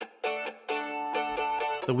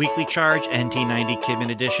The Weekly Charge, NT90 Kidman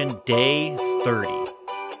Edition, Day 30.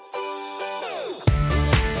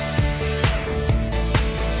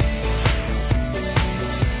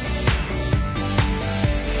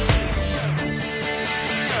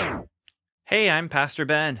 Hey, I'm Pastor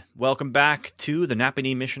Ben. Welcome back to the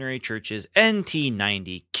Nappanee Missionary Church's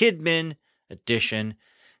NT90 Kidman Edition.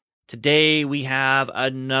 Today we have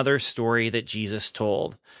another story that Jesus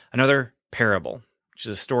told, another parable, which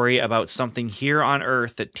is a story about something here on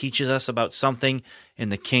earth that teaches us about something in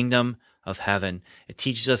the kingdom of heaven. It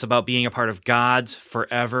teaches us about being a part of God's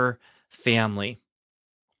forever family.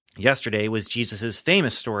 Yesterday was Jesus'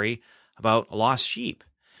 famous story about a lost sheep.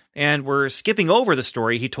 And we're skipping over the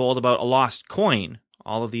story he told about a lost coin.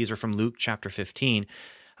 All of these are from Luke chapter 15.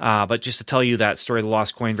 But just to tell you that story of the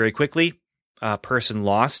lost coin very quickly, a person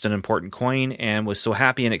lost an important coin and was so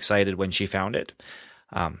happy and excited when she found it.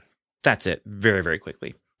 That's it, very, very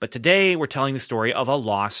quickly. But today we're telling the story of a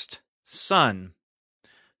lost son.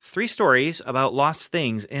 3 stories about lost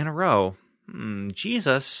things in a row.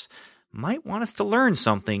 Jesus might want us to learn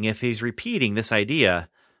something if he's repeating this idea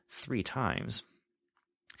 3 times.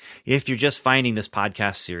 If you're just finding this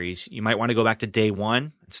podcast series, you might want to go back to day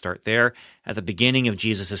 1 and start there at the beginning of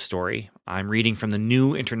Jesus' story. I'm reading from the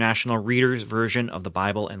New International Reader's Version of the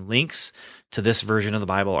Bible, and links to this version of the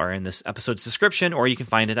Bible are in this episode's description, or you can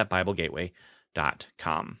find it at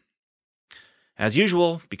BibleGateway.com. As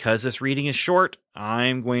usual, because this reading is short,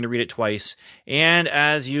 I'm going to read it twice. And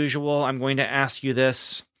as usual, I'm going to ask you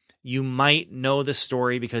this. You might know this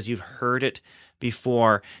story because you've heard it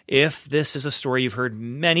before. If this is a story you've heard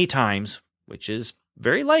many times, which is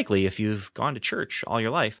very likely if you've gone to church all your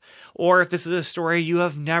life, or if this is a story you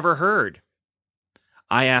have never heard,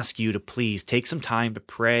 I ask you to please take some time to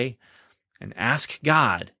pray and ask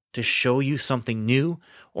God to show you something new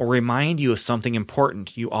or remind you of something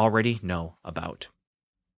important you already know about.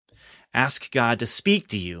 Ask God to speak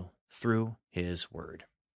to you through His Word.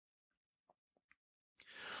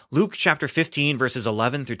 Luke chapter 15, verses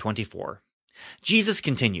 11 through 24. Jesus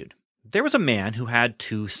continued, "There was a man who had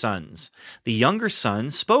 2 sons. The younger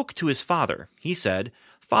son spoke to his father. He said,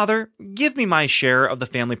 'Father, give me my share of the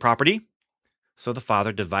family property.' So the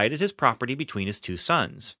father divided his property between his 2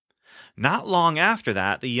 sons. Not long after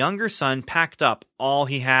that, the younger son packed up all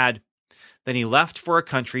he had. Then he left for a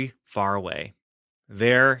country far away.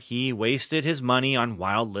 There he wasted his money on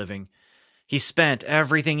wild living. He spent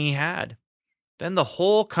everything he had. Then the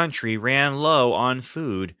whole country ran low on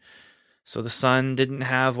food. So the son didn't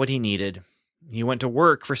have what he needed. He went to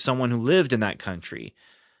work for someone who lived in that country.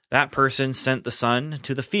 That person sent the son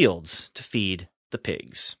to the fields to feed the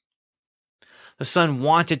pigs. The son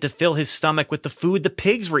wanted to fill his stomach with the food the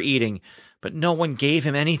pigs were eating, but no one gave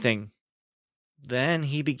him anything. Then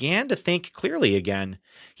he began to think clearly again.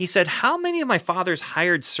 He said, 'How many of my father's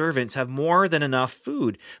hired servants have more than enough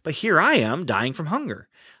food? But here I am dying from hunger.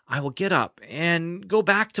 I will get up and go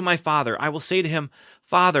back to my father. I will say to him,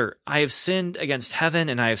 Father, I have sinned against heaven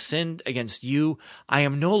and I have sinned against you. I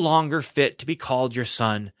am no longer fit to be called your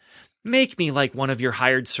son. Make me like one of your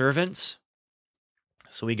hired servants.'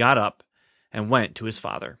 So he got up and went to his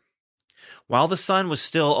father. While the son was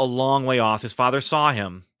still a long way off, his father saw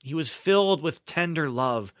him. He was filled with tender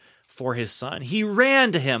love for his son. He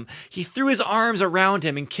ran to him. He threw his arms around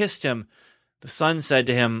him and kissed him. The son said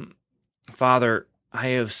to him, 'Father, I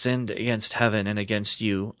have sinned against heaven and against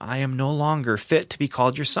you. I am no longer fit to be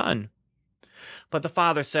called your son.' But the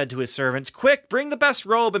father said to his servants, 'Quick, bring the best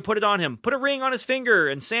robe and put it on him. Put a ring on his finger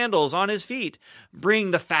and sandals on his feet.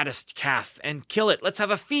 Bring the fattest calf and kill it. Let's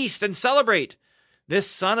have a feast and celebrate. This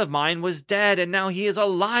son of mine was dead, and now he is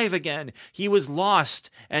alive again. He was lost,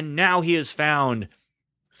 and now he is found.'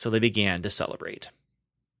 So they began to celebrate."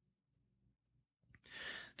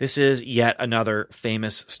 This is yet another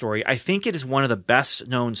famous story. I think it is one of the best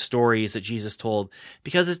known stories that Jesus told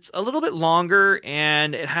because it's a little bit longer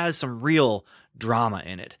and it has some real drama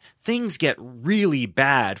in it. Things get really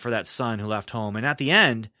bad for that son who left home. And at the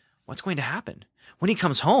end, what's going to happen? When he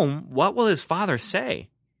comes home, what will his father say?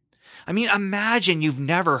 I mean, imagine you've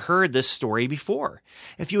never heard this story before.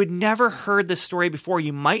 If you had never heard this story before,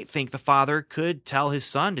 you might think the father could tell his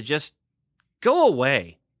son to just go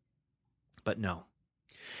away. But no.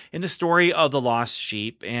 In the story of the lost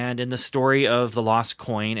sheep, and in the story of the lost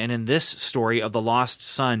coin, and in this story of the lost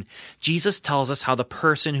son, Jesus tells us how the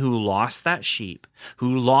person who lost that sheep,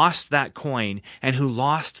 who lost that coin, and who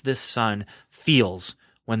lost this son feels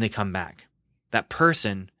when they come back. That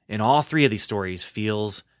person, in all 3 of these stories,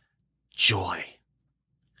 feels joy.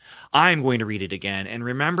 I'm going to read it again, and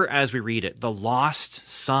remember as we read it, the lost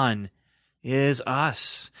son is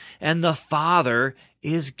us, and the Father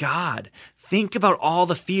is God. Think about all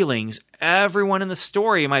the feelings everyone in the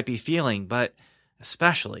story might be feeling, but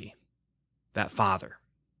especially that father.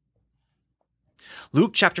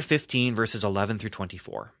 Luke chapter 15, verses 11 through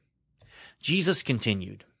 24. Jesus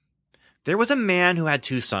continued, "There was a man who had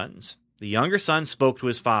 2 sons. The younger son spoke to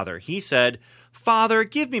his father. He said, 'Father,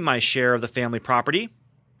 give me my share of the family property.'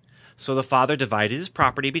 So the father divided his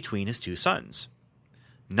property between his 2 sons.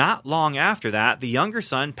 Not long after that, the younger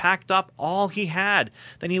son packed up all he had.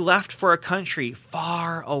 Then he left for a country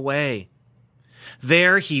far away.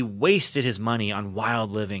 There he wasted his money on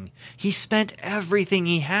wild living. He spent everything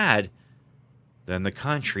he had. Then the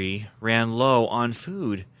country ran low on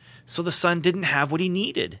food, so the son didn't have what he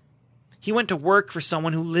needed. He went to work for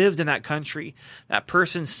someone who lived in that country. That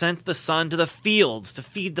person sent the son to the fields to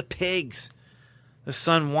feed the pigs. The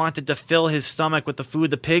son wanted to fill his stomach with the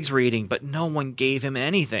food the pigs were eating, but no one gave him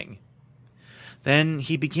anything. Then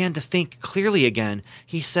he began to think clearly again.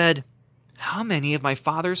 He said, 'How many of my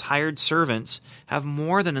father's hired servants have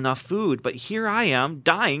more than enough food, but here I am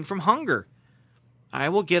dying from hunger? I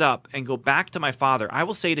will get up and go back to my father. I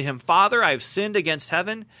will say to him, Father, I have sinned against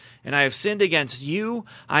heaven, and I have sinned against you.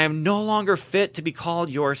 I am no longer fit to be called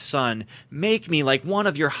your son. Make me like one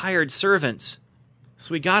of your hired servants.'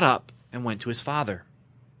 So he got up and went to his father.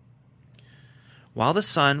 While the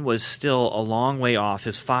son was still a long way off,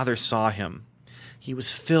 his father saw him. He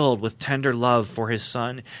was filled with tender love for his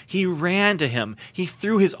son. He ran to him. He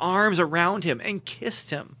threw his arms around him and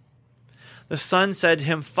kissed him. The son said to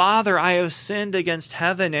him, 'Father, I have sinned against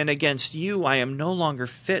heaven and against you. I am no longer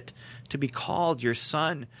fit to be called your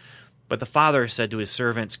son.' But the father said to his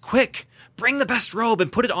servants, 'Quick, bring the best robe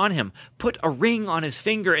and put it on him. Put a ring on his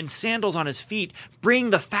finger and sandals on his feet. Bring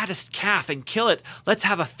the fattest calf and kill it. Let's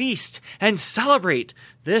have a feast and celebrate.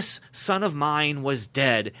 This son of mine was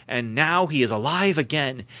dead, and now he is alive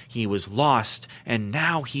again. He was lost, and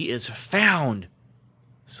now he is found.'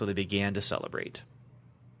 So they began to celebrate."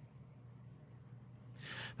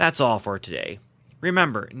 That's all for today.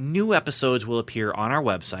 Remember, new episodes will appear on our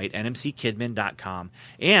website, nmckidman.com,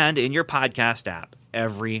 and in your podcast app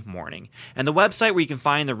every morning. And the website where you can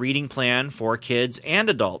find the reading plan for kids and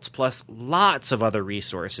adults, plus lots of other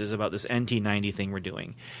resources about this NT90 thing we're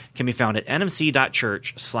doing, can be found at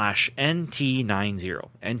nmc.church/NT90,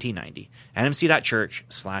 NT90,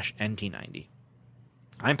 nmc.church/NT90.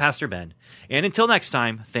 I'm Pastor Ben, and until next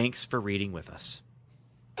time, thanks for reading with us.